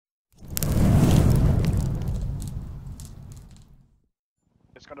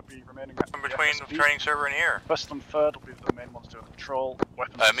going to be remaining at in between the training server and here. First and third will be the main ones doing the patrol.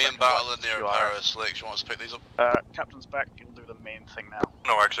 Weapons. Me and Battle in there are slick. You want us to pick these up? Captain's back. You'll do the main thing now.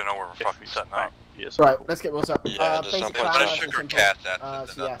 No, actually, no. We're fucking setting up. Yes. Right, let's get what's up. Yeah, basic so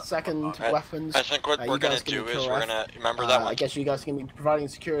yeah, second weapons. I think what we're gonna do is we're gonna remember that one. I guess you guys are gonna be providing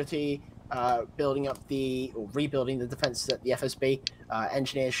security, building up or rebuilding the defenses at the FSB.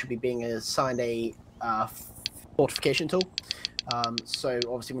 Engineers should be being assigned a fortification tool. So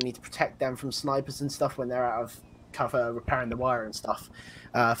obviously we need to protect them from snipers and stuff when they're out of cover, repairing the wire and stuff.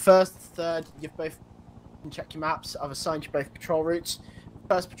 First, third, you've both check your maps. I've assigned you both patrol routes.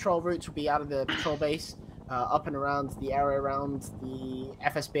 First patrol routes will be out of the patrol base, up and around the area around the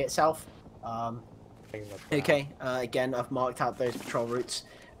FSB itself. Okay, again, I've marked out those patrol routes.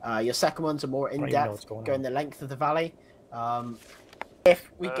 Your second ones are more in-depth, going the length of the valley. If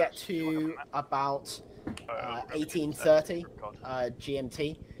we get to about 1830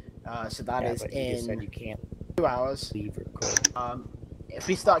 GMT, so that is in 2 hours. If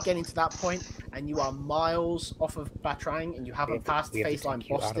we start getting to that point and you are miles off of Batrang and you haven't passed Faceline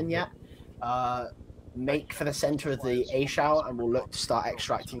Boston yet, make for the center of the A-shell and we'll look to start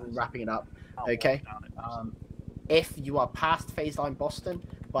extracting and wrapping it up. Okay? If you are past Faceline Boston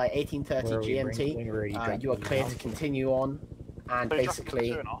by 1830 GMT, you are clear to continue on and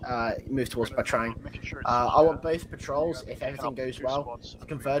basically move towards Batrang. I want both patrols, if everything goes well, to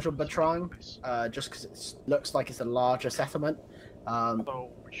converge on Batrang, just because it looks like it's a larger settlement. And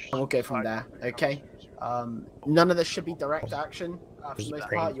we'll go from there, okay? None of this should be direct action. For the most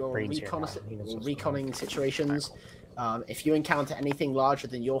part, you're reconning situations. If you encounter anything larger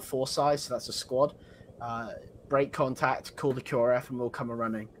than your force size, so that's a squad, break contact, call the QRF, and we'll come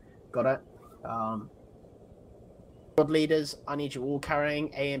running. Got it? Squad leaders, I need you all carrying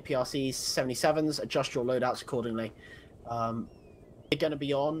ANPRC 77s. Adjust your loadouts accordingly. You're going to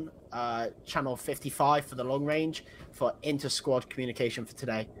be on channel 55 for the long range for inter-squad communication for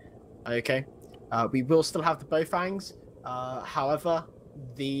today. Okay. We will still have the Bofangs. However,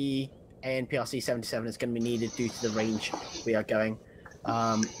 the ANPRC 77 is going to be needed due to the range we are going.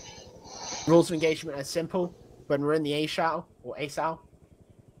 Rules of engagement are simple. When we're in the A-shell or ASAL,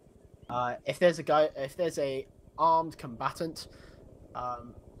 if there's a armed combatant,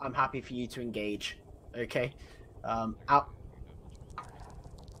 I'm happy for you to engage. Okay.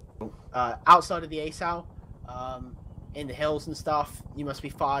 Outside of the ASAL, in the hills and stuff, you must be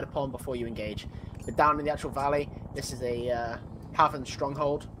fired upon before you engage. But down in the actual valley, this is a Haven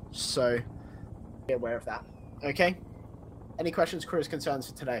stronghold, so be aware of that. Okay? Any questions, queries, concerns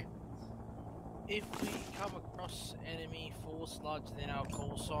for today? If we come across enemy force larger than our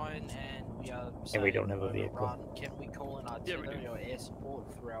call sign and we are and we don't have a vehicle, can we call in artillery or air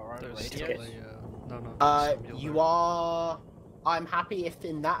support through our own radios? You are... I'm happy if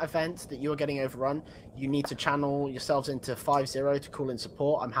in that event that you're getting overrun, you need to channel yourselves into 5-0 to call in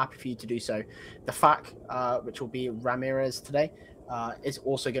support. I'm happy for you to do so. The FAC, which will be Ramirez today, is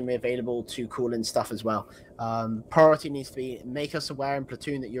also going to be available to call in stuff as well. Priority needs to be make us aware in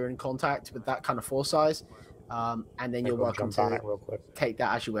platoon that you're in contact with that kind of force size, and then you're welcome to take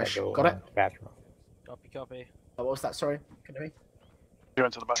that as you wish. Got it? Copy, copy. What was that? Sorry, can it be? You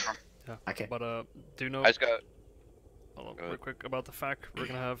went to the bathroom. Yeah. Okay. But do you know? I just got. Hold on, real quick about the FAC. We're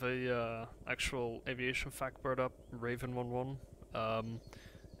gonna have a actual aviation FAC bird up, Raven 11.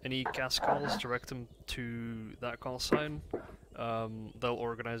 Any CAS calls, direct them to that call sign. They'll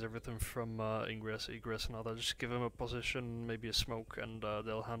organize everything from ingress, egress, and all that. Just give them a position, maybe a smoke, and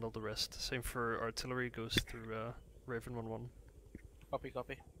they'll handle the rest. Same for artillery, goes through Raven 11. Copy,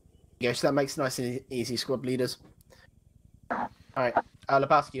 copy. Yeah, so that makes it nice and easy, squad leaders. Alright,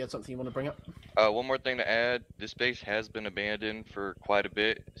 Lebowski, you had something you want to bring up? One more thing to add. This base has been abandoned for quite a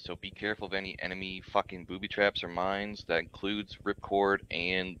bit, so be careful of any enemy fucking booby traps or mines. That includes Ripcord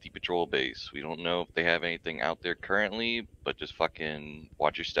and the patrol base. We don't know if they have anything out there currently, but just fucking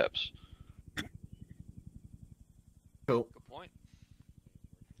watch your steps. Cool. Good point.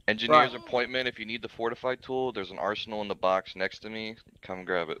 Engineer's appointment, if you need the fortified tool, there's an arsenal in the box next to me. Come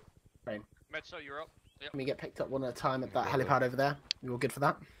grab it. Right. Metso, you're up. Yep. Let me get picked up one at a time at that helipad over there. You all good for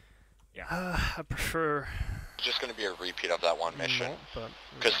that? Yeah. I prefer... It's just going to be a repeat of that one mission. No,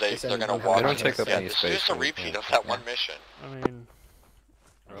 because they're going to walk... They don't take up any it's space. just a repeat of that one mission. I mean...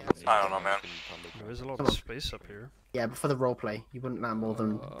 I don't know, man. There is a lot of space up here. Yeah, but for the roleplay, you wouldn't land more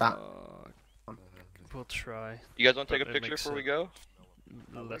than that. We'll try. You guys want to take a picture before we go?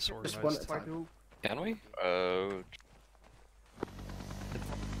 Less organized. Just one at a time. Can we?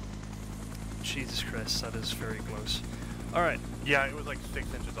 Jesus Christ, that is very close. Alright. Yeah, it was like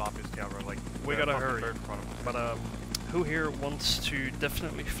 6 inches off his camera. Like we gotta hurry. In front of him. But who here wants to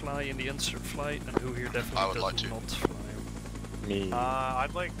definitely fly in the insert flight, and who here definitely does not fly? Me.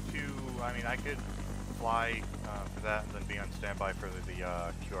 I'd like to. I mean, I could fly for that, and then be on standby for the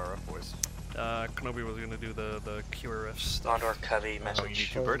QRF boys. Kenobi was gonna do the QRF stuff. Condor Covey You message. need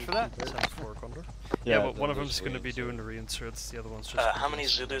 2 birds for that? 10-4 Condor. Yeah, but one of them's gonna be doing the reinserts, the other one's just... How many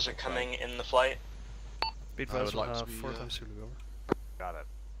Zulus are coming in the flight? Beatwise will have 4 times Zulu over. Got it.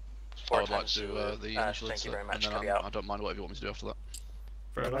 4 I would like times to do Zulu. the initial Thank you very much. and then Copy out. I don't mind whatever you want me to do after that.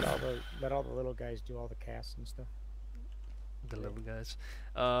 Fair enough. Let all the little guys do all the casts and stuff. The little guys.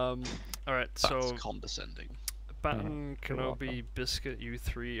 Alright, That's so... condescending. Batten, Kenobi, Biscuit, you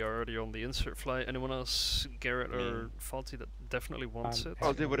 3 are already on the insert flight. Anyone else, Garrett or Faulty, that definitely wants it?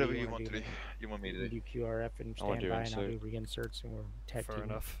 I'll do whatever you want to do. You want me to do? You do QRF and standby, and I'll do reinserts, and we're tag Fair team.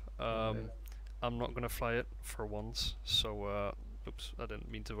 enough. I'm not gonna fly it for once, so oops, I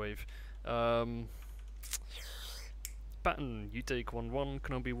didn't mean to wave. Batten, you take 1-1,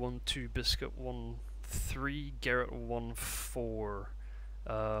 Kenobi 1-2, Biscuit 1-3, Garrett 1-4.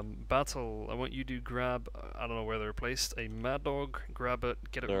 Battle, I want you to grab, I don't know where they're placed, a Mad Dog, grab it,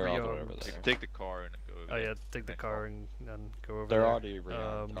 get it rearmed. Take the car and go over Oh there. yeah, take the car and go over They're there. already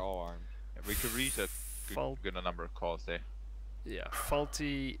rearmed, they're all armed. Yeah, we could reset good number of calls there. Yeah,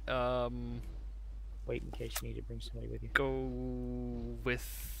 Faulty, Wait in case you need to bring somebody with you. go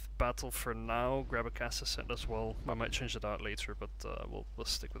with Battle for now, grab a CAS ascent as well. I might change it out later, but we'll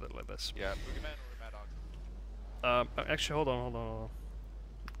stick with it like this. Yeah, Boogeyman or Mad Dog? Actually, hold on.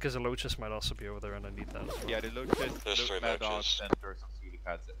 Because the Loaches might also be over there and I need that as well. Yeah, the Loaches, There's 3 Mad Dog, Loaches. and there's some Zulu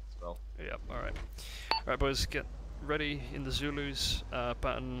pads as well. Yeah, alright. Alright boys, get ready in the Zulus.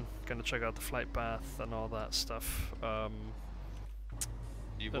 Pattern, gonna check out the flight path and all that stuff. You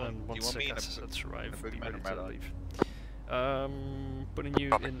and want, then once the me in CAS assets arrive, be Boogeyman ready or Mad to Dog? leave. Putting you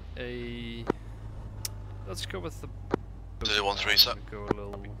in a... Let's go with the... Does it want to reset? Go a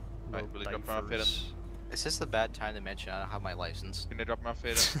little Right, will you drop my outfit diverse. Is this the bad time to mention I don't have my license? Can I drop my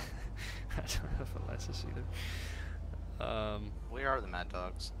outfit? I don't have a license either. Where are the Mad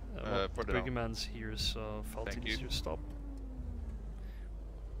Dogs? Well, put it on. Boogeyman's here, so Faulty Thank needs you. to stop.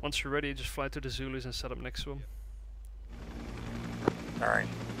 Once you're ready, just fly to the Zulus and set up next to them. Alright.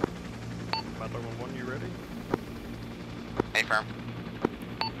 Mad Dog 1, you ready? Hey, firm.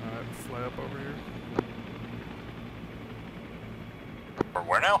 Alright, fly up over here. Or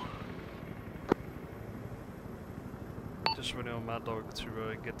where now? Just waiting on Mad Dog to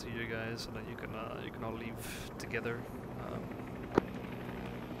get to you guys, and then you can all leave together.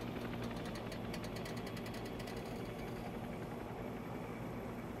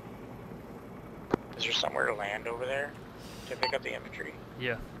 Is there somewhere to land over there to pick up the infantry?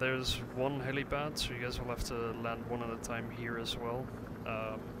 Yeah, there's one helipad, so you guys will have to land one at a time here as well.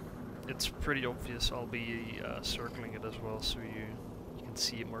 It's pretty obvious. I'll be circling it as well, so you can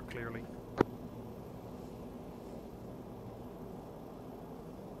see it more clearly.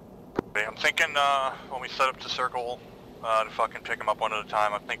 Okay, I'm thinking when we set up to circle to fucking pick them up one at a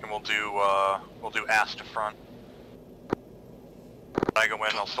time, I'm thinking we'll do ass to front. When I go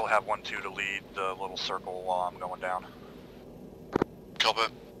in, I'll still have 1-2 to lead the little circle while I'm going down.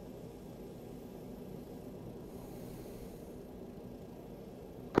 Copy.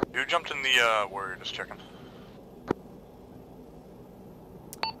 Who jumped in the warrior? Just checking.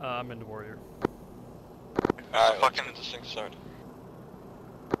 I'm in the warrior. Alright, fucking let's get this thing started.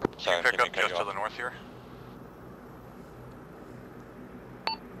 Can Sorry, you pick didn't up mean to cut just you to off. the north here?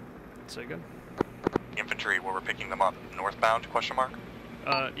 Say again? Infantry, where we're picking them up. Northbound? Question mark.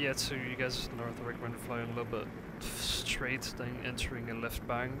 Yeah, so you guys north, I recommend flying a little bit straight, then entering a left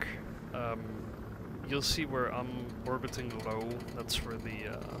bank. You'll see where I'm orbiting low. That's where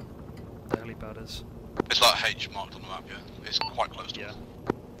the helipad is. It's that H marked on the map, yeah. It's quite close to Yeah. us.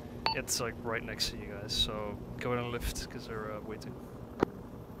 It's like right next to you guys, so go in and lift because they're waiting.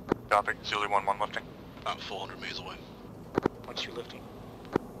 Copy. Zulu 1-1 lifting. About 400 meters away. Once you're lifting.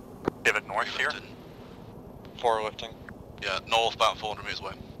 Pivot north here. 4 lifting. Yeah, north about 400 meters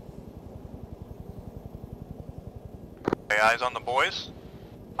away. Okay, eyes on the boys.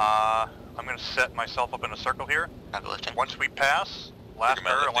 I'm gonna set myself up in a circle here. Heavy lifting. Once we pass, last Recommend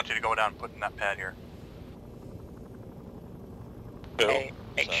bird, I lifting. want you to go down and put in that pad here. Hey,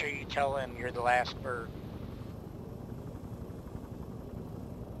 make sure you tell them you're the last bird.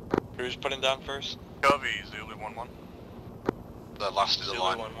 Who's putting down first? Covey, Zulu 1-1. The last is Zulu a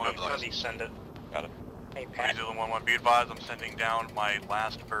line. 1-1, Covey, send it. Got it. Hey, Covey, Pat. Zulu 1-1. Be advised, I'm sending down my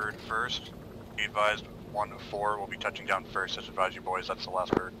last bird first. Be advised, 1-4 will be touching down first. Just advise you boys, that's the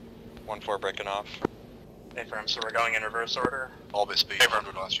last bird. 1-4 breaking off. Hey, firm, so we're going in reverse order? Orbit speed,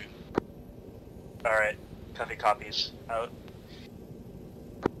 100 last year. Alright. Covey copies out.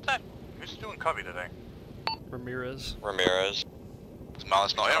 Who's doing Covey today? Ramirez. Ramirez. Is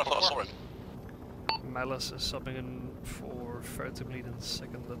Malice not here? I thought I saw him. Malice is subbing in for Fair to Bleed in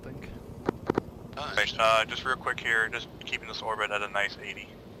second, I think. Nice. Just real quick here, just keeping this orbit at a nice 80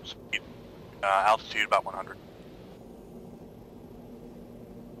 speed. Altitude about 100.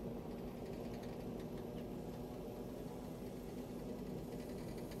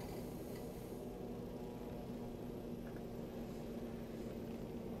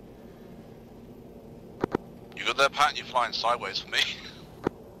 You got that, Pat? You're flying sideways for me.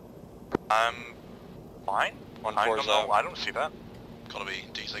 I'm fine. I don't know. I don't see that. Gotta be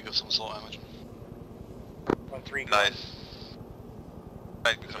desync of some sort, I imagine. 1-3. Nice.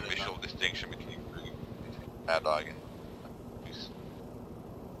 I think there's a visual distinction between air dog and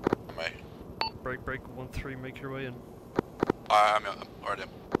Break, 1-3, make your way in. I'm already in.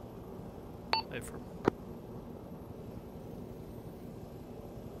 Affirm.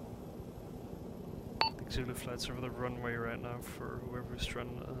 I think Zulu flight's over the runway right now for whoever's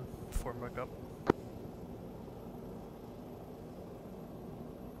trying to form back up.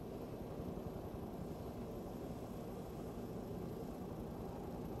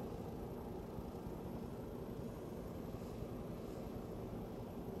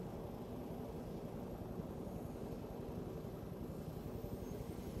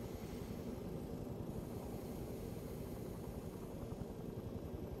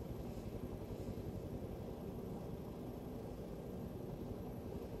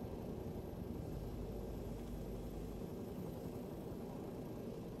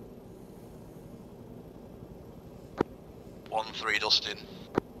 Three Dustin.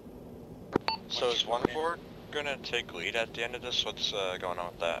 So is 1-4 gonna take lead at the end of this? What's going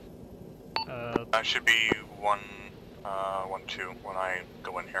on with that? That should be 1-2 when I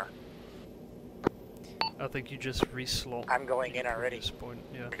go in here. I think you just reslot. I'm going in already. At this point,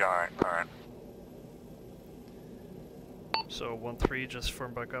 yeah. Alright. So 1-3, just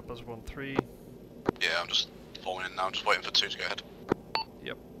form back up as 1-3. Yeah, I'm just forming in now, I'm just waiting for 2 to go ahead.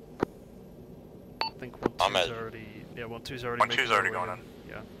 Yep. I think 1-2's already... Yeah, 1-2's already 1-2's already going in.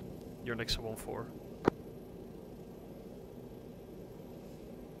 Yeah. You're next to 1-4.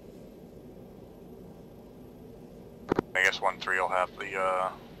 I guess 1-3 will have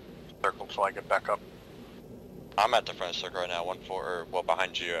the circle till I get back up. I'm at the front circle right now, 1-4, or well,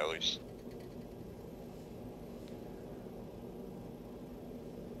 behind you at least.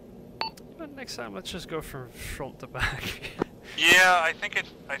 But next time, let's just go from front to back. Yeah, I think it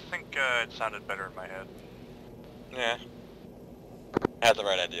sounded better in my head. Yeah. I had the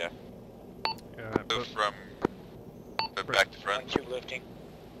right idea. Move from back to front. 1-2 lifting.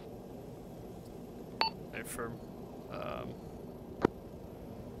 Affirm.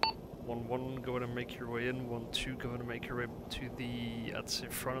 1-1, go ahead and make your way in. 1-2, go ahead and make your way to the, I'd say,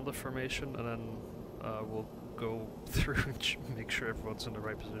 front of the formation, and then we'll go through and make sure everyone's in the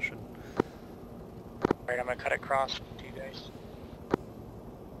right position. Alright, I'm gonna cut across to you guys.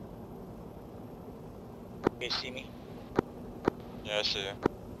 You guys see me? Yeah, I see you.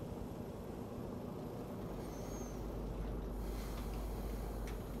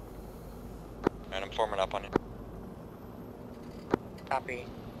 And I'm forming up on you. Copy.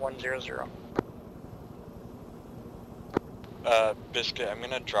 1-0-0. Biscuit, I'm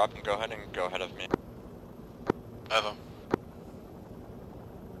gonna drop and go ahead of me. Over.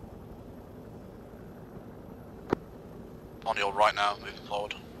 On your right now, moving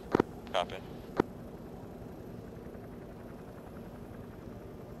forward. Copy.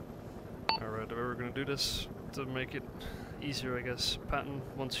 Alright, the way we're gonna do this, to make it easier I guess, pattern,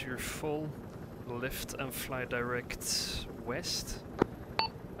 once you're full, lift and fly direct west.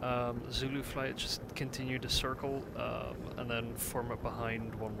 Zulu flight, just continue the circle, and then form up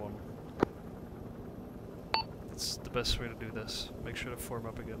behind 1-1. That's the best way to do this. Make sure to form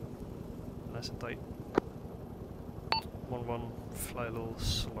up again, nice and tight. 1-1, fly a little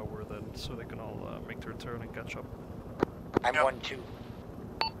slower then, so they can all make their turn and catch up. I'm 1-2.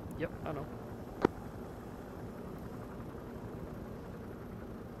 Yep, I know.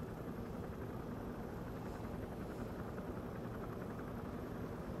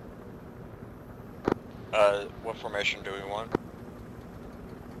 What formation do we want?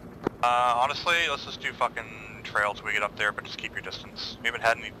 Honestly, let's just do fucking trail till we get up there, but just keep your distance. We haven't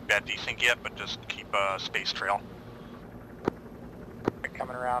had any bad desync yet, but just keep space trail.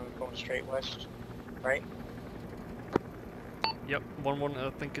 Coming around, going straight west, right? Yep, 1-1 I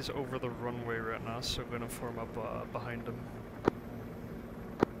think is over the runway right now, so we're gonna form up behind them.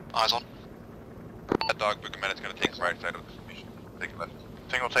 Eyes on. That dog book a minute's gonna take right side of the formation. Take it left.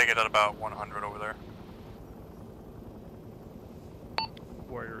 I think we'll take it at about 100 over there.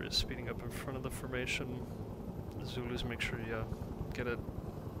 Warrior is speeding up in front of the formation. Zulus, make sure you get it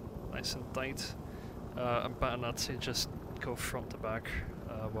nice and tight. And Batanatsi, just go front to back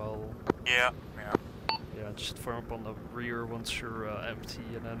while... Yeah. Yeah, just form up on the rear once you're empty,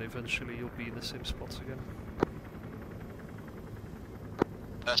 and then eventually you'll be in the same spots again.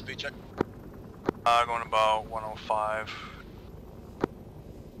 Speed check. Going about 105.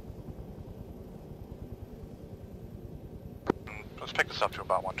 Let's pick this up to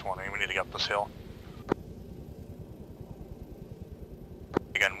about 120. We need to get up this hill.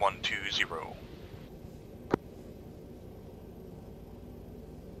 Again, 120.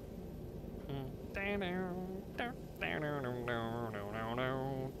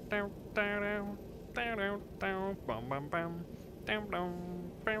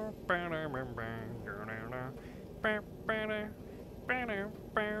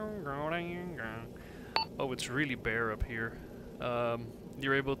 Oh, it's really bare up here.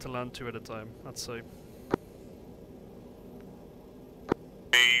 You're able to land 2 at a time, I'd say.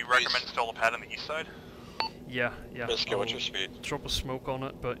 We recommend still a pad on the east side? Yeah. Biscuit, what's your speed? Drop a smoke on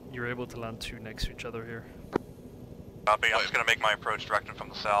it, but you're able to land 2 next to each other here. Copy, I'm just going to make my approach directed from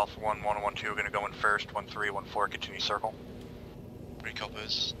the south. 1-1 and 1-2 are going to go in first. 1-3, 1-4, continue circle. 3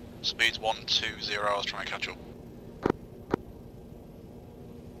 copies. Speed's 120, I was trying to catch up.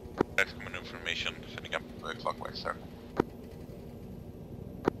 Coming information, filling up the clockwise, sir.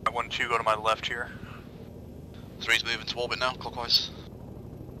 1-2, go to my left here. 3's moving to orbit now, clockwise.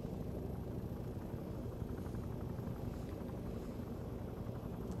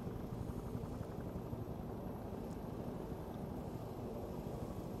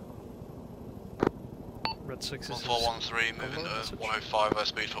 Red 6 is... 1413, moving to 105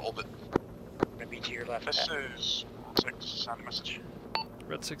 speed for orbit. Gonna be to your left. This is 6, sound message.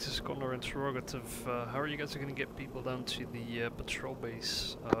 Red 6 is Condor interrogative. How are you guys going to get people down to the patrol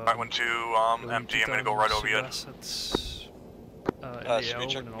base? Alright, 1-2, empty, I'm going to go right over you. Assets in the L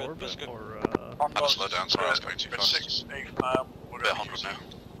in an orbit, or... I'm gonna slow down, sorry, I was going too fast. 6, 8, we're Bit 100 now.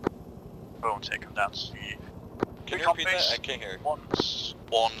 Won't take them down to the... Can you repeat that? I can't hear. 100.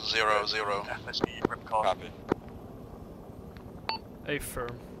 FSB Ripcord. Copy. A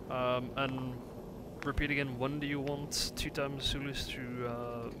firm. And repeat again, when do you want 2 times Zulus to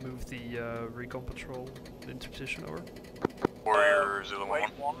move the Recon patrol into position over? Warrior Zulu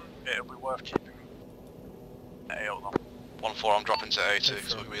 1-1. It'll be worth keeping AO though. 1-4, I'm dropping to A2,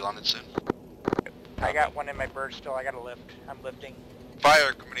 so we'll be landing soon. I got one in my bird still, I gotta lift. I'm lifting.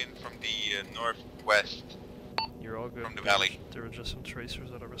 Fire coming in from the northwest. You're all good. From the valley. There were just some tracers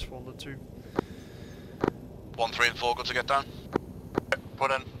that I responded to. 1, 3 and 4, good to get down.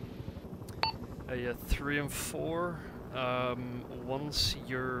 Put in. Yeah, 3 and 4. Once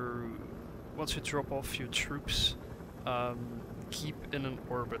you drop off your troops, keep in an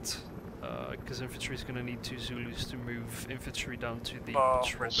orbit, because infantry is going to need 2 Zulus to move infantry down to the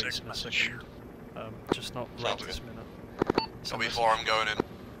patrol base in a second. Just not right this minute. So before I'm going in.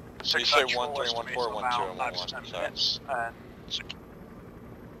 You say 1, 3, 1, 4, 1, 2, and 1, 1. Sorry.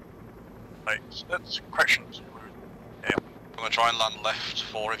 Right, that's corrections. Yeah. I'm going to try and land left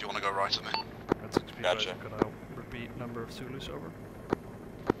 4 if you want to go right at me. Gotcha. Repeat number of Zulus over.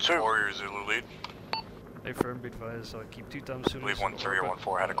 2 Warrior Zulu lead. A firm, be advised, keep 2 times Zulus. I believe 1-3 or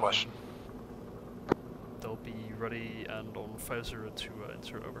 1-4 had a question. They'll be ready and on 5-0 to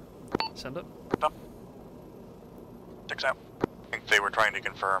insert over. Send it. Done. 6 out. I think they were trying to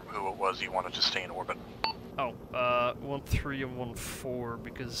confirm who it was you wanted to stay in orbit. Oh, 1-3 and 1-4,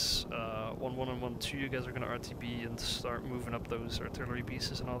 because 1-1 and 1-2 you guys are going to RTB and start moving up those artillery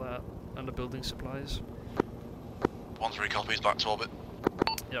pieces and all that, and the building supplies. 1-3 copies back to orbit.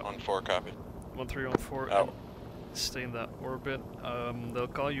 Yep. 1-4 copy. 1-3, 1-4, Oh. Stay in that orbit. They'll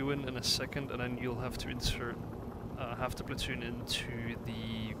call you in a second, and then you'll have to insert half the platoon into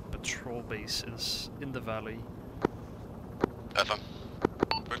the patrol bases in the valley. FM.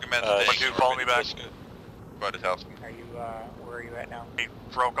 Recommend but do follow me back. Right at house. Are you, where are you at now? He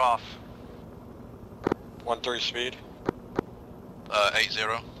broke off. 1-3 speed.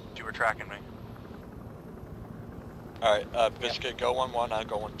 8-0. You were tracking me. Alright, Biscuit, go 1-1, I'll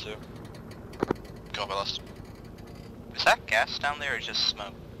go 1-2. Copy last. Is that gas down there or just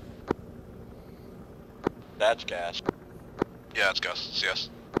smoke? That's gas. Yeah, it's gas, it's yes.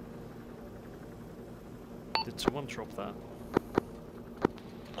 Did someone drop that?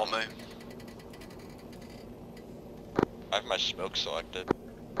 On me. I have my smoke selected.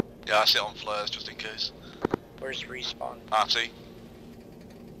 Yeah, I see it on flares just in case. Where's respawn? RT.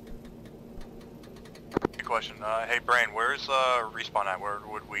 question. Hey, Brain, where's respawn at? Where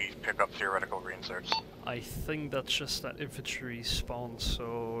would we pick up theoretical reinserts? I think that's just that infantry spawn,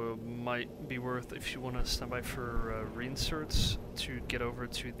 so it might be worth, if you want to stand by for reinserts, to get over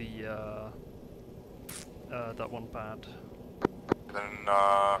to the that one pad. Then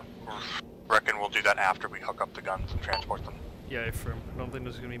reckon we'll do that after we hook up the guns and transport them. Yeah, affirm. I don't think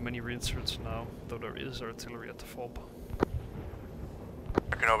there's going to be many reinserts now, though there is artillery at the fob.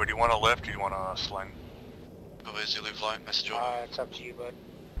 Reckon over, do you want a lift or do you want a sling? Over Zulu flight, message over. It's up to you, bud.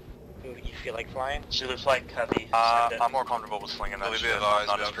 Who you feel like flying? Zulu flight, copy. I'm more comfortable with slinging that. I'm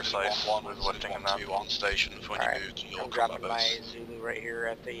not as precise with lifting and that. On station for when you move to your I'm dropping my Zulu right here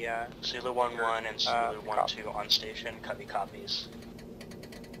at the Zulu 1-1 and Zulu 1-2 on station. Copy copies.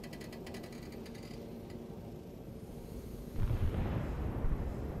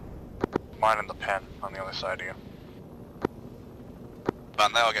 Mine in the pen on the other side of you.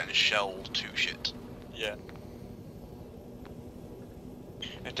 Man, they are getting shelled to shit. Yeah.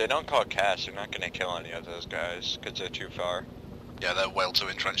 If they don't call CAS, they're not gonna kill any of those guys, because they're too far. Yeah, they're well too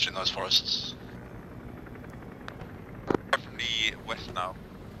entrenched in those forests. From the west now.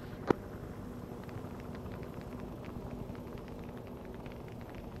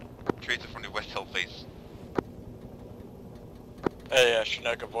 Traitor from the west hill face. Hey,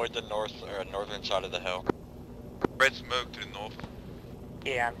 Chinook, avoid the northern side of the hill. Red smoke to the north.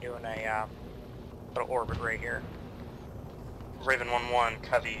 Yeah, I'm doing a little orbit right here. Raven 1-1,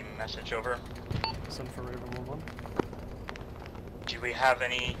 copy, message over. Send for Raven 1-1. Do we have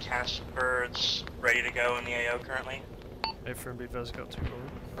any cast birds ready to go in the AO currently? Affirm, BVS got 2 over.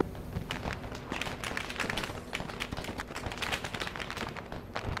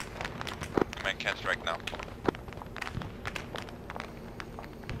 Command can't strike now.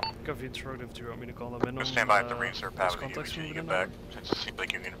 Copy interrogative, do you want me to call them in on stand by at the reinsert pad with you context until you moving get back, in? since it seems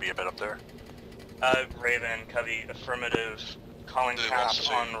like you're going to be a bit up there. Raven, copy, affirmative. Calling CAS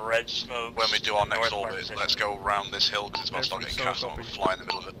on red smoke. When we do our next orbit, let's go around this hill because it's about to start getting cast on and fly in the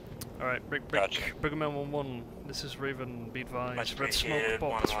middle of it. Alright, break. Boogerman 1-1, this is Raven, be advised. Red smoke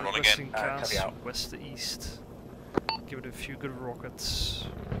popped, requesting CAS, west to east. Give it a few good rockets.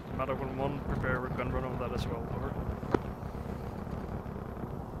 Matter 1-1, prepare a gun run on that as well, over.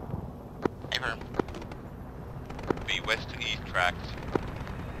 Over. Be west to east tracked.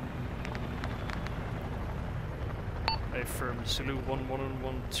 Affirm, Zulu 1-1 and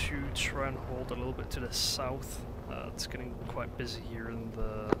 1-2, try and hold a little bit to the south. It's getting quite busy here in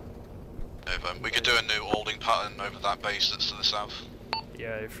the... Over. We could do a new holding pattern over that base that's to the south.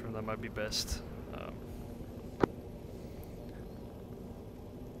 Yeah, Affirm, that might be best.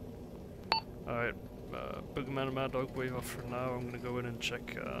 Alright, Boogeyman and Mad Dog wave off for now. I'm gonna go in and check,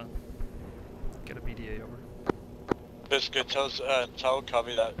 get a BDA over. Biscuit, tell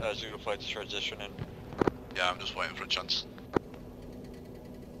Covey that Zulu flight's transitioning. Yeah, I'm just waiting for a chance.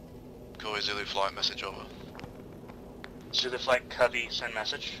 Call Zulu flight, message over. Zulu flight, copy, send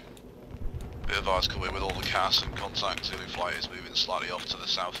message. Be advised, Covey, with all the CAS in contact, Zulu flight is moving slightly off to the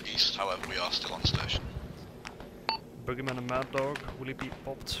southeast, however we are still on station. Boogeyman and Mad Dog, will he be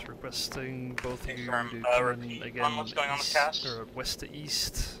popped? Requesting both of you to repeat. again What's going on with CAS? or west to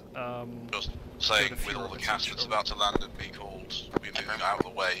east. Just saying, with all the CAS that's about to land and be called, we're moving out of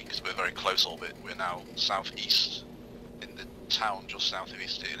the way because we're very close orbit. We're now southeast in the town, just south of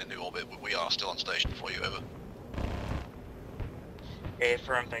east in a new orbit, but we are still on station for you, over.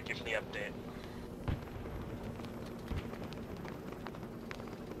 Affirm, thank you for the update.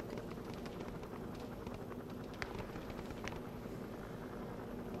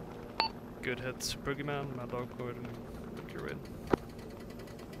 Good hits, Boogeyman, Mad Dog, go ahead and book your raid.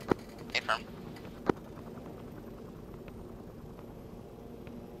 Affirm.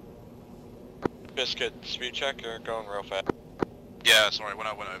 Biscuit, speed check, you're going real fast. Yeah, sorry, when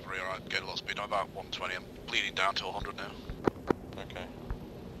I went over here I gained a lot of speed. I'm about 120, I'm bleeding down to 100 now. Okay.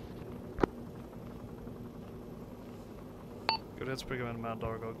 Good hits, Boogeyman and Mad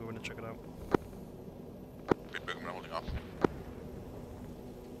Dog, I'll go in and check it out. Big Boogeyman holding off.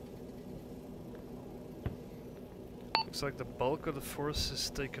 Looks like the bulk of the force is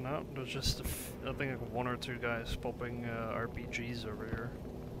taken out. There's just I think like 1 or 2 guys popping RPGs over here.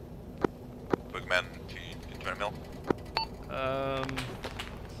 Boogeyman, 20 mil.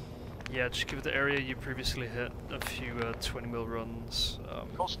 Yeah, just give it the area you previously hit. A few 20 mil runs.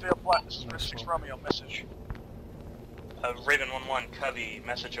 Coast Steel Black, this is 6 Romeo, message. Raven 1-1, copy,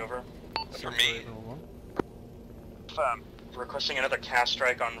 message over. For me. Confirm. Requesting another CAS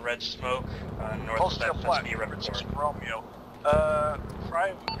strike on red smoke, north of FSB Ripcord. Romeo.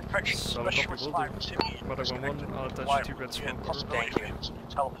 Private infection specialist line Timmy. I'll attach you to red smoke.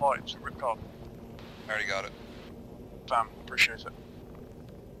 Teleport to Recon. I already got it. Appreciate it.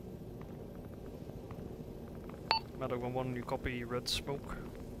 Mad Dog 1-1, you copy red smoke?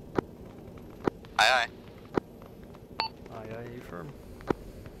 Aye, Aye, firm.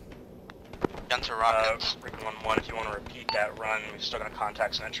 guns are rockets. Recon 1-1, if you want to repeat that run, we're still going to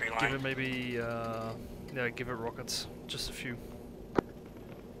contact an entry line. Give it maybe, yeah, give it rockets. Just a few.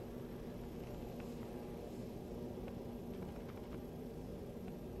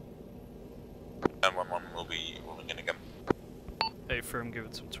 And 1-1 will be moving in again. A firm, give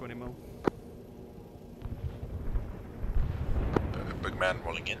it some 20 mil. Big man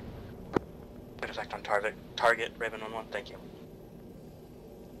rolling in. Good effect on target, Raven 1-1, thank you.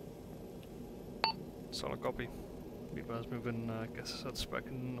 Solid copy. B-Baz moving, guess that's back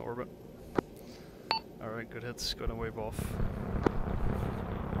in orbit. Alright, good hits, gonna wave off.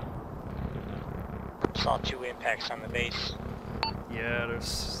 Saw 2 impacts on the base. Yeah,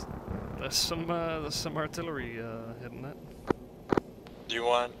 there's some artillery hitting it. Do you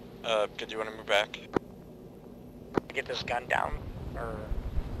want to move back? Get this gun down, or...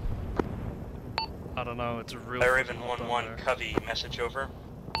 I don't know, it's a real... Raven 1-1, Covey, message over.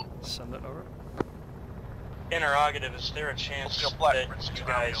 Send it over. Interrogative, is there a chance that you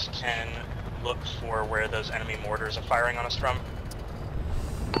guys can look for where those enemy mortars are firing on us from?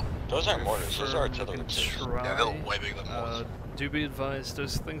 Those aren't mortars, those are artillery. Yeah, they're way bigger than mortars. Do be advised,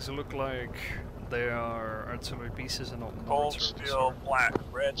 those things look like they are artillery pieces and not Cold mortars. steel, black,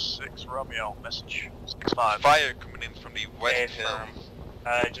 red 6 Romeo, message 6-5. Fire coming in from the west hill.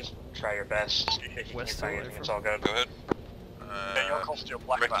 Just try your best. If you West can find hill, anything, it's all good. Go ahead. Yeah, you're cold steel,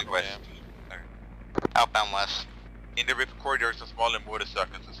 black, Directly black. west. Outbound west. In the Ripcord there's some smaller mortar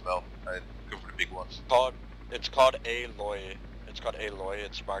circuits as well. Go for the big ones. It's called Aloy. It's called Aloy.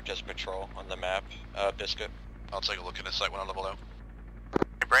 It's marked as patrol on the map. Biscuit. I'll take a look at the site when I level out.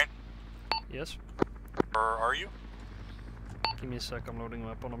 Hey, Brain? Yes? Where are you? Give me a sec, I'm loading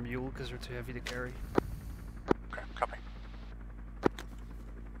them up on a mule because they're too heavy to carry. Okay, copy.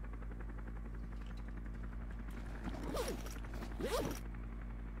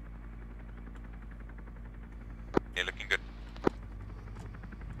 Yeah, looking good.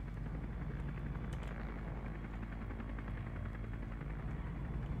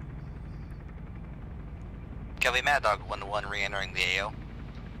 Kelly Mad Dog 1-1 re-entering the AO.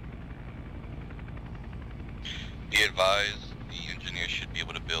 Be advised, the engineers should be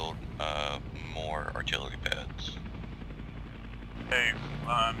able to build more artillery pads. Hey,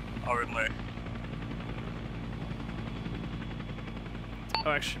 already.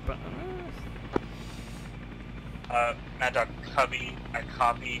 Oh, actually, but... Mad Dog Cubby, I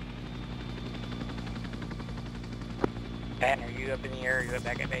copy. Pat, are you up in the air or are you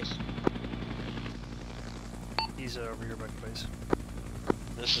back at base? He's over here back at base.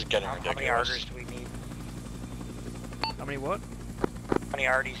 This is getting ridiculous. How many Arders do we need? How many what? How many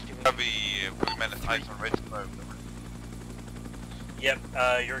Arties do we need? Probably men at eyes on red smoke. Yep,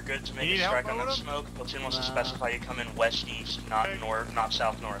 you're good to make a strike on that smoke. Platoon wants to specify you come in west-east, not north, not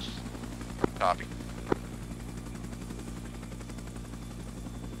south-north. Copy.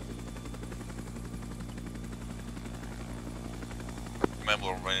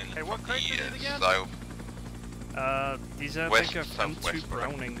 Remember running from the south. These I west, think are M2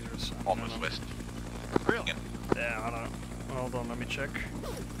 Brownings or something. Almost west. Really? Yeah, I don't know. Hold on, let me check.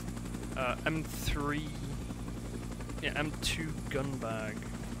 M3... Yeah, M2 gun bag.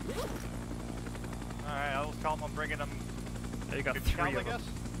 Alright, I'll tell them I'm bringing them. Yeah, you got 3 of them.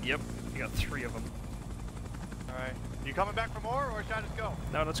 Yep, you got 3 of them. Alright. You coming back for more, or should I just go?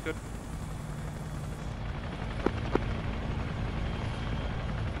 No, that's good.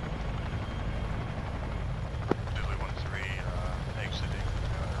 Zulu 1-3, exiting,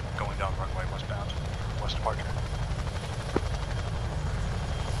 going down runway westbound, west departure.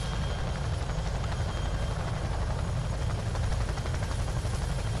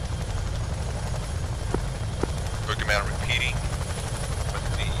 Command repeating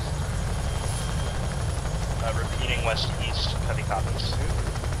west east. Repeating west-east, heavy copies.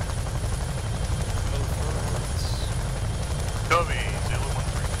 Covey, Zulu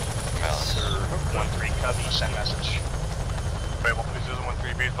 1-3. 1-3 Covey, send message. Right, well, Zulu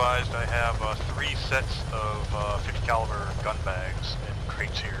 1-3, be advised, I have 3 sets of 50 caliber gun bags and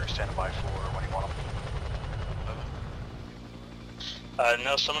crates here, standing by for when you want them.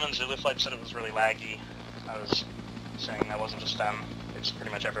 No, someone in Zulu Flight said it was really laggy. I was saying that wasn't just them, it's pretty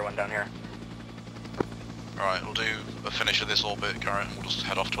much everyone down here. Alright, we'll do a finish of this orbit current and we'll just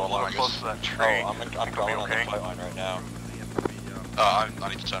head off to our line, I Close guess. to that tree. Oh, I'm crawling on the okay. flight line right now. I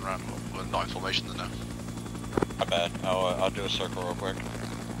need to turn around. We're not in formation then now. My bad. I'll do a circle real quick.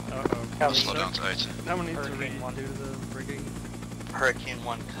 Uh-oh. Slow down to 8. Now we need to redo the rigging. Hurricane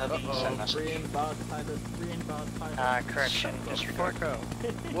 1 Cubby, send message. Correction, disregard.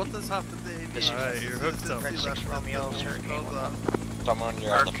 What does happen to aviation? Alright, you're hooked up. Red 6 Romeo, Hurricane 1. Someone,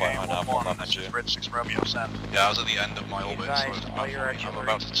 you're on the flight line now, I'm up to you. Red 6 Romeo, send. Yeah, I was at the end of my orbit, so Advised, all your I'm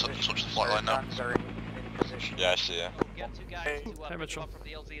about to touch the flight line now. guns are in position. Yeah, I see ya. Hey, Mitchell.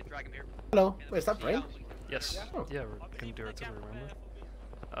 Hello, where's that Brain? Yes. Yeah, we're gonna do artillery, remember?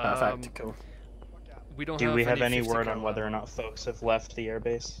 Perfect, cool. We don't Do we have any 50 word on cal whether or not folks have left the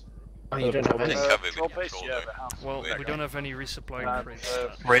airbase? Oh, you don't have any? Well, we don't have any resupplying crates.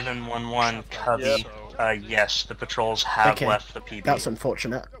 Raven 1-1 Cubby, yes, the patrols have left the PB. That's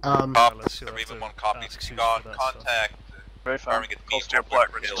unfortunate. Raven 1 copy. Got contact. Very fine. Close to your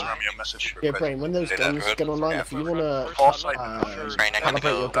black Red 6 Romeo, message. Yeah, Brain, when those guns get online, if you want to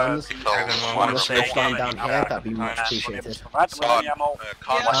calibrate your guns on this ridge line down here, that'd be much appreciated.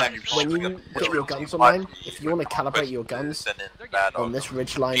 When you get your guns online, if you want to calibrate your guns on this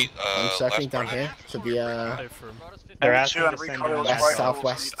ridge line I'm circling down here to the They're asking to send west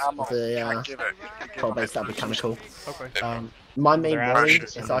southwest of the patrol base, that'd be kind of cool. My main worry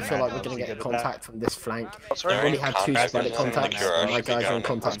is I feel like we're going to get a contact from this flank. We only have 2 sporadic contacts, and my guys are in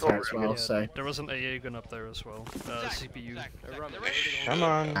contact here as well, so... There was an AA gun up there as well, CPU. Come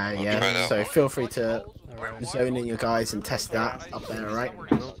on. Yeah, so feel free to zone in your guys and test that up there, alright?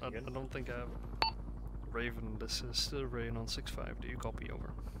 I don't think I have... Raven, this is still Rain on 6-5, do you copy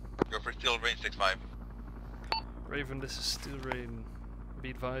over? Go for still range 6-5. Raven, this is still Rain. Be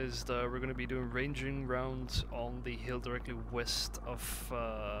advised, we're going to be doing ranging rounds on the hill directly west of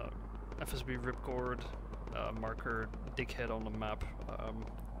FSB Ripcord, marker Dickhead on the map.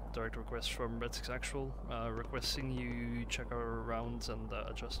 Direct request from Red 6 Actual, requesting you check our rounds and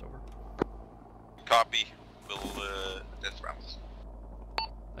adjust over. Copy. We'll test rounds.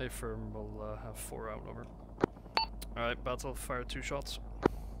 A firm will have 4 round over. Alright, battle, fire 2 shots.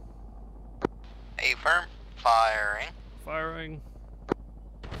 A firm, firing. Firing.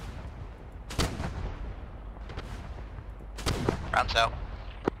 Rounds out.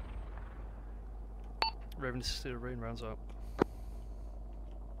 Raven is still Rain, rounds out.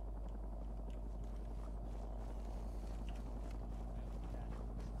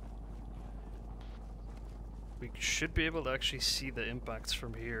 We should be able to actually see the impacts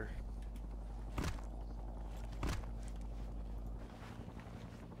from here.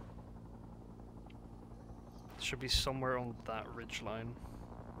 Should be somewhere on that ridge line.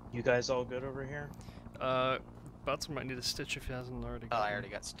 You guys all good over here? Batson might need a stitch if he hasn't already Oh, got I already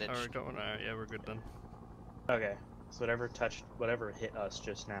got stitched. Alright, got one. Yeah, we're good then. Okay. So whatever hit us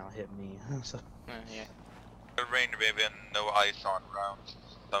just now hit me. So. Yeah. Rain, Raven, no ice on rounds.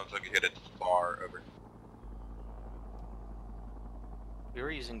 Sounds like you hit it far over. We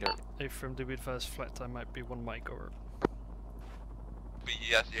were using dirt. A from to be advised, flat time might be 1 mic over. But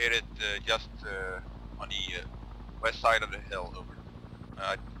yes, you hit it just on the west side of the hill over.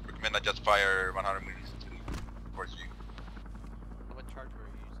 I recommend I just fire 100 meters towards you. What charge were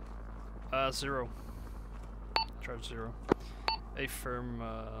you using? 0. Charge 0. A firm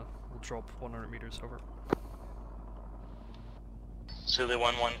will drop 100 meters over. Zulu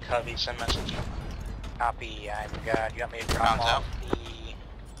 1-1 Covey, send message. Copy, you got me to drop off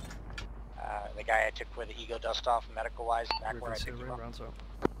the guy I took for the ego dust off medical wise back where I picked him up.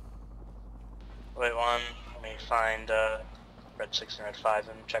 Wait 1, let me find Red 6 and Red 5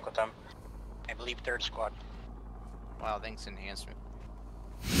 and check with them. I believe 3rd squad. Wow, thanks enhancement.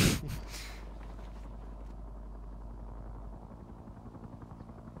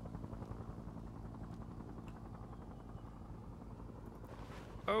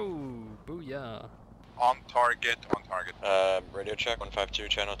 Oh, booyah. On target, on target. Radio check, 152,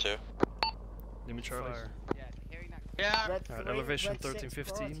 channel 2. Let me Charlie. Yeah. Alright, elevation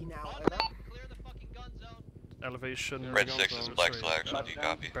 1315. Elevation. Red 6 is Black to actual, do you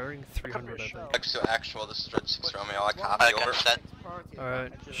copy? Bearing 300, I think. Black to actual, this is Red 6 Romeo, I copy over.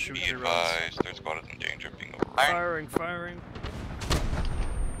 Alright, shoot Be your advised, there's squad in danger of being over. Firing, firing.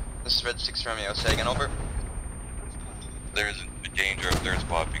 This is Red 6 Romeo, Sagan over. There's a danger of their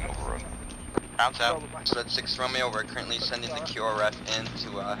squad being overrun. Rounds out. It's Red 6 Romeo, we're currently sending the QRF in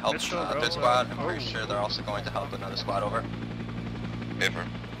to help the squad. I'm pretty sure they're also going to help another squad over. Paper.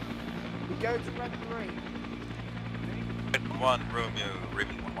 We go to Red 3. Red 1 Romeo,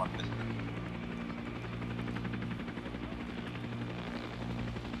 Raven 1-1.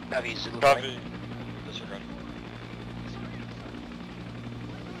 Covey, Zulu. Copy. Disregard.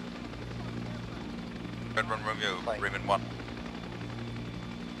 Red 1 Romeo, Raven 1.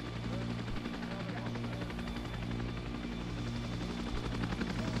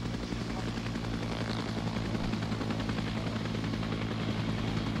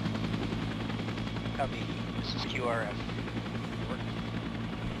 Copy. This is QRF.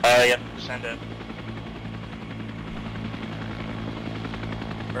 Yep, send it.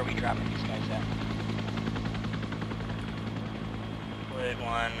 Where are we dropping these guys at? Wait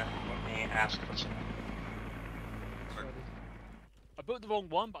one, let me ask what's in it. I booked the wrong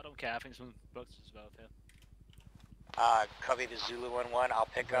one, but I don't care. I think someone booked as well here. Copy the Zulu 1-1. I'll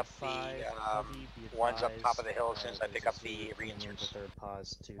pick up the ones up top of the hill as soon as I pick up the reinserts. Third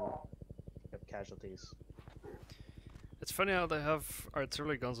pause to pick up casualties. It's funny how they have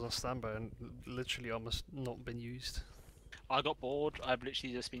artillery guns on standby and literally almost not been used. I got bored. I've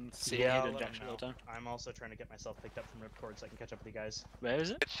literally just been sitting Yeah, here doing jack shit all the time. I'm also trying to get myself picked up from Ripcord so I can catch up with you guys. Where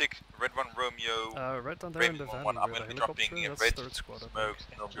is it? 6, Red 1 Romeo. Right down there in the valley. I'm going to be dropping in red squad, smoke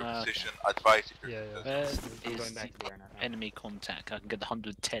into your position. Advise if you're... I'm going back to the air now. Enemy contact. I can get the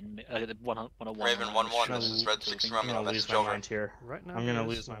 110. I get the 101. Raven 1-1. This is Red 6 Romeo. Message over. Here. Right now, I'm gonna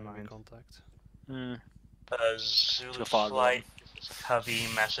lose my mind. Contact. Zulu flight, Covey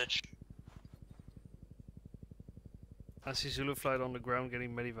message. I see Zulu flight on the ground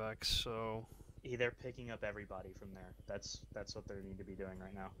getting medivacs, so... They're picking up everybody from there. That's what they need to be doing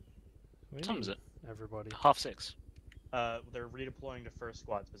right now. What time is it? Everybody. 6:30. They're redeploying to first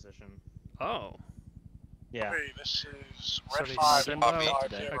squad's position. Oh. Yeah. Hey, this is So Red they 5. send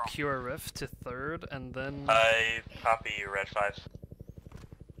out a QRF to 3rd, and then... I copy you, Red 5.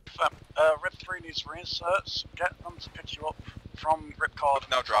 Red 3 needs reinserts. Get them to pick you up from Ripcord.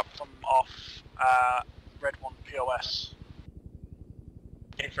 Now drop. From off Red 1 POS.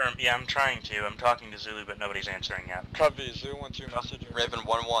 Confirm. Yeah, I'm trying to. I'm talking to Zulu, but nobody's answering yet. Copy. Zulu 1-2 message. Raven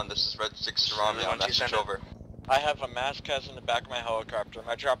 1-1. This is Red 6 Romeo. Message over. I have a mass cas in the back of my helicopter. Am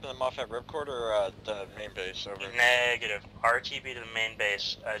I dropping them off at Ripcord or at the main base? Over. Negative. RTB to the main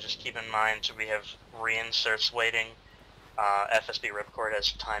base. Just keep in mind we have reinserts waiting. FSB Ripcord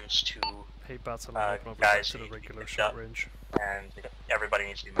has ×2 guys to the regular short range. And everybody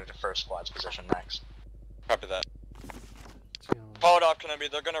needs to be moved to first squad's position next. Copy that. Hold off, Kenobi.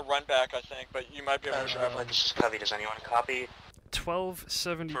 They're gonna run back, I think, but you might be able to travel. This is Covey. Does anyone copy?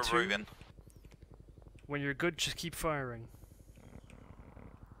 1272. When you're good, just keep firing.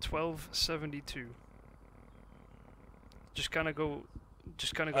 1272. Just kind of go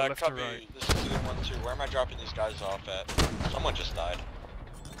left copy. and right. This is Zulu 1-2. Where am I dropping these guys off at? Someone just died.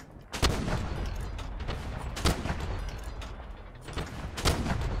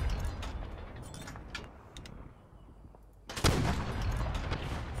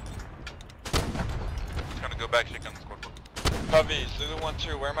 Gonna go back, check on the squad book. Copy. Zulu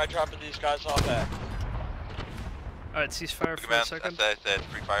 1-2. Where am I dropping these guys off at? Alright, ceasefire for a second. I said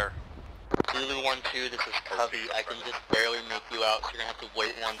free fire. Zulu 1-2, this is Covey. I can just barely make you out, so you're gonna have to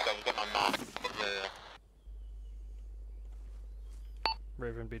wait one second to get my map.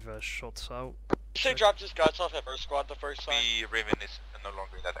 Raven beat Vash shots out. You say drop these guys off at first squad the first time? The Raven is no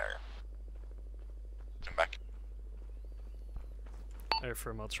longer in that area. Come back.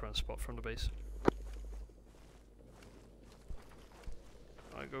 Airframe I'll try and spot from the base.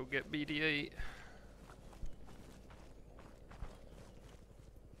 I go get BD-8.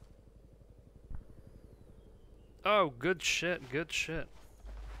 Oh, good shit, good shit.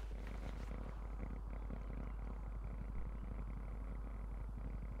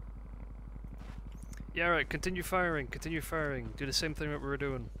 Yeah, right, continue firing, do the same thing that we were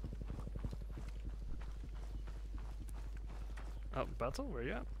doing. Oh, battle? Where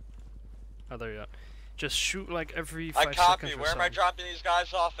you at? Oh, there you are. Just shoot like every 5 I seconds copy. or Where so. am I dropping these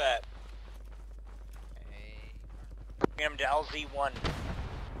guys off at? Bring him to LZ1.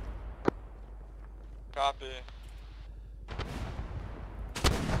 Copy.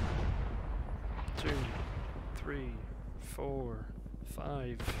 2, 3, 4,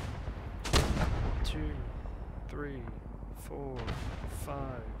 5. 2, 3, 4,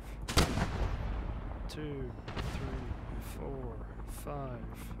 5. 2, 3, 4, 5.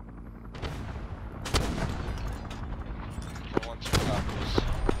 1-2 copies.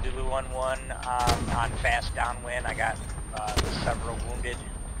 Zulu 1-1 on fast downwind. I got several wounded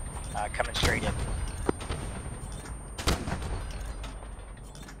coming straight in.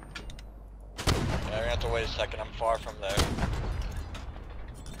 Yeah, we're gonna have to wait a second. I'm far from there.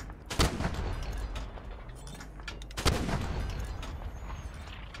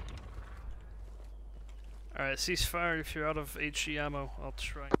 Alright, ceasefire if you're out of HE ammo. I'll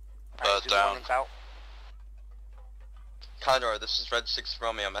try. Down. Out. Condor, this is Red 6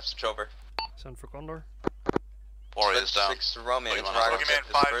 Romeo. Message over. Send for Condor. Warrior is down. 6 Romeo. It's right Boogeyman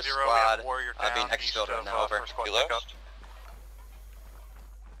this first 5-0, squad. Warrior I've been down, exfilled east right of, now. Over. first squad You left? pickup.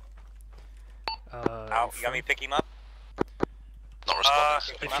 Out. You got me pick him up? Not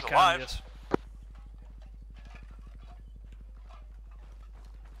responding. If you can, yes.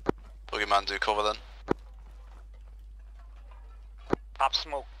 Boogeyman, do cover then. Pop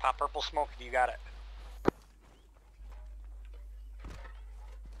smoke, pop purple smoke if you got it.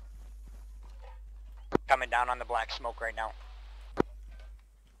 Coming down on the black smoke right now.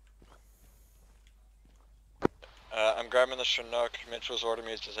 I'm grabbing the Chinook. Mitchell's ordered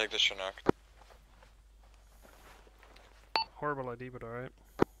me to take the Chinook. Horrible ID, but alright.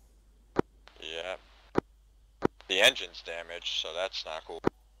 Yeah. The engine's damaged, so that's not cool.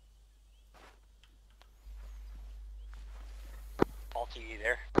 All to you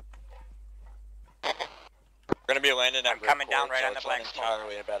there. We're gonna be landing at I'm coming Ripcord, down right so on the it's black not smoke.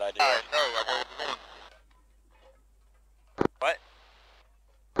 entirely a bad idea. Alright, go. What?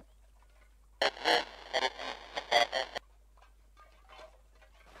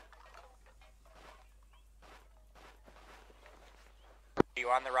 Are you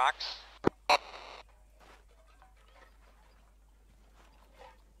on the rocks?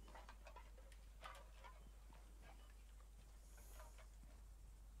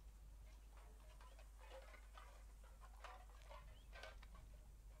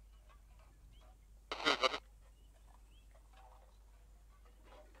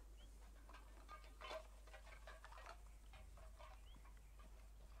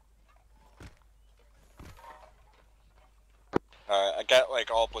 Alright, I got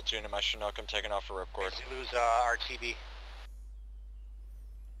like all platoon in my Chinook. I'm taking off for Ripcord. Zulu's RTB.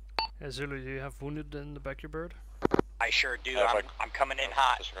 Hey Zulu, do you have wounded in the back of your bird? I sure do. Yeah, I'm coming in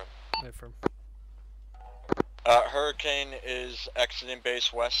hot. Hey, firm. Hurricane is exiting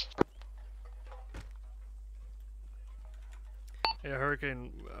base west. Yeah,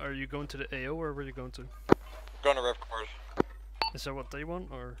 Hurricane, are you going to the AO or where are you going to? Going to Ripcord. Is that what they want,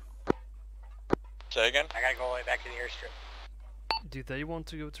 or? Say again? I gotta go all the way back to the airstrip. Do they want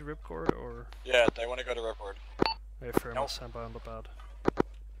to go to Ripcord, or? Yeah, they want to go to Ripcord. Hey, firm, I'll stand by on the pad.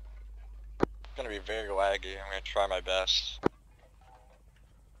 It's gonna be very laggy. I'm gonna try my best.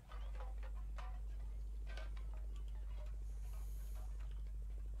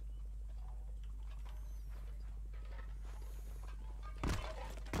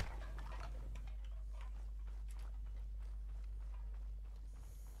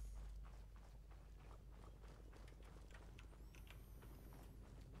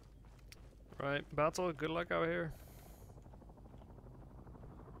 Right, battle, good luck out here.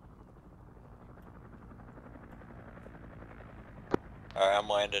 Alright, I'm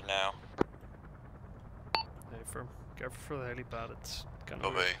landed now. Hey, firm, careful for the helipad, it's kind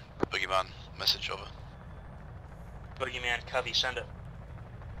of Copy. Boogeyman, message over. Boogeyman, Covey, send it.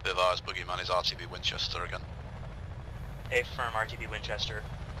 The advised Boogeyman is RTB Winchester again. A firm, RTB Winchester.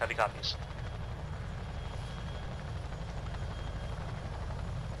 Covey copies.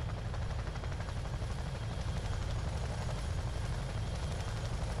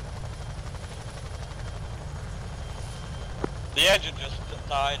 The engine just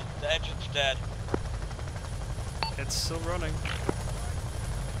died. The engine's dead. It's still running.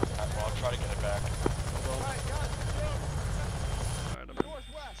 Alright, well, I'll try to get it back. Hold on.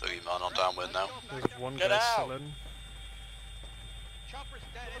 Boogeyman on downwind now. There's one Get guy out. still in.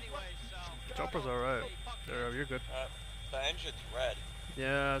 Chopper's alright. There, you're good. The engine's red.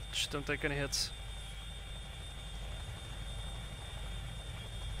 Yeah, just don't take any hits.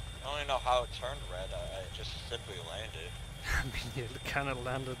 I don't even know how it turned red. I just simply landed. I mean, it kind of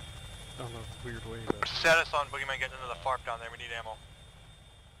landed on a weird way, but... Status on Boogeyman getting into the farm down there, we need ammo.